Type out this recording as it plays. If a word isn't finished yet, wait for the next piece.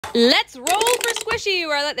Let's roll for squishy,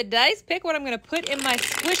 where I let the dice pick what I'm going to put in my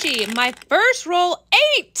squishy. My first roll,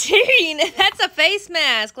 18. That's a face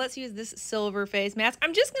mask. Let's use this silver face mask.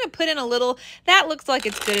 I'm just going to put in a little. That looks like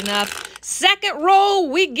it's good enough. Second roll,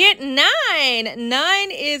 we get 9.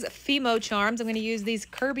 9 is Fimo Charms. I'm going to use these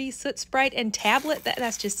Kirby Soot Sprite and Tablet.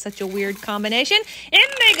 That's just such a weird combination. In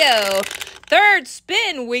they go. Third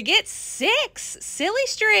spin, we get 6. Silly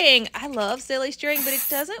String. I love Silly String, but it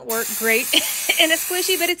doesn't work great in a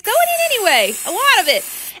squishy, but it's going in anyway. A lot of it.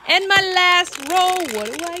 And my last roll,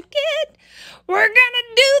 what do I get? We're going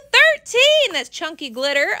to do 13. That's chunky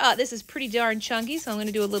glitter. This is pretty darn chunky, so I'm going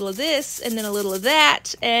to do a little of this and then a little of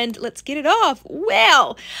that, and let's get it off.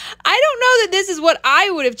 Well, I don't know that this is what I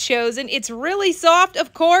would have chosen. It's really soft,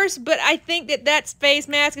 of course, but I think that face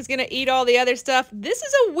mask is going to eat all the other stuff. This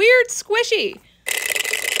is a weird squishy.